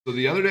So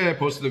the other day I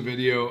posted a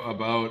video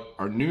about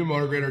our new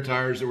motor grader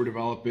tires that we're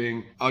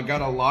developing. I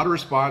got a lot of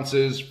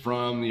responses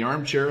from the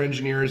armchair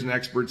engineers and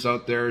experts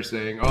out there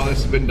saying, oh,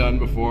 this has been done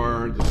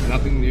before. There's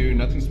nothing new,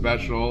 nothing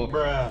special.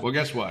 Bruh. Well,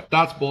 guess what?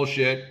 That's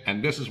bullshit,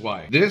 and this is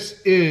why.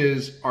 This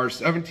is our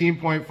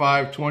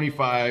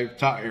 17.525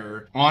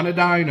 tire on a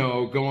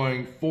dyno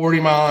going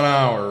 40 mile an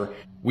hour.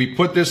 We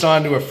put this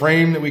onto a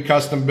frame that we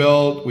custom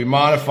built. We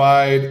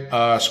modified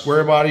a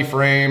square body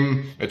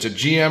frame. It's a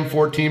GM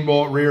 14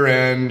 bolt rear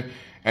end.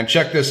 And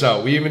check this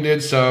out, we even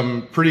did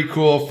some pretty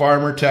cool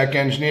farmer tech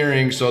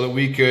engineering so that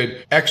we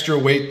could extra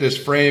weight this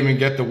frame and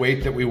get the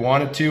weight that we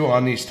wanted to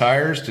on these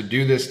tires to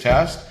do this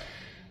test.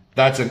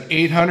 That's an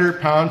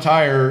 800-pound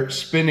tire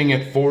spinning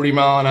at 40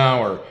 mile an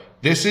hour.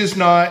 This is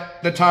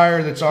not the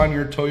tire that's on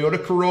your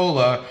Toyota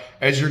Corolla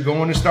as you're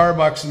going to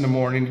Starbucks in the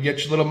morning to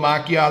get your little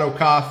macchiato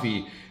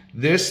coffee.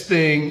 This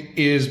thing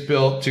is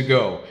built to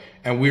go.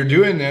 And we're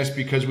doing this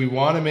because we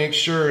want to make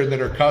sure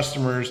that our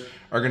customers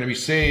are going to be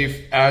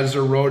safe as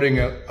they're loading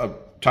a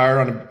tire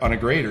on a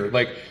grader.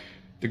 Like,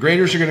 the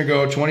graders are going to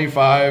go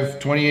 25,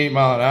 28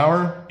 mile an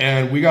hour,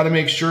 and we got to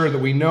make sure that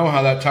we know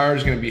how that tire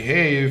is going to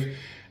behave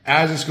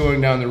as it's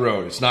going down the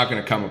road. It's not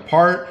going to come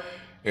apart.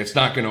 It's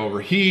not going to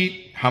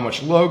overheat. How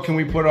much load can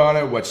we put on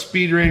it? What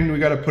speed rating do we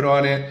got to put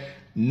on it?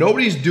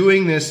 Nobody's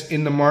doing this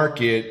in the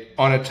market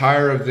on a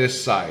tire of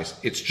this size.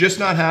 It's just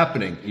not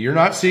happening. You're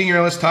not seeing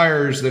airless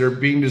tires that are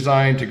being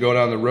designed to go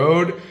down the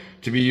road,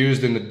 to be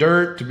used in the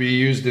dirt, to be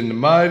used in the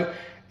mud,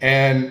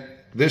 and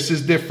this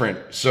is different.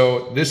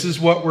 So this is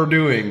what we're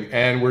doing,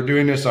 and we're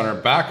doing this on our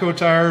backhoe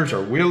tires,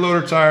 our wheel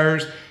loader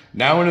tires,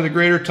 now into the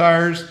grader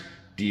tires.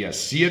 Do you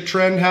see a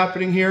trend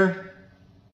happening here?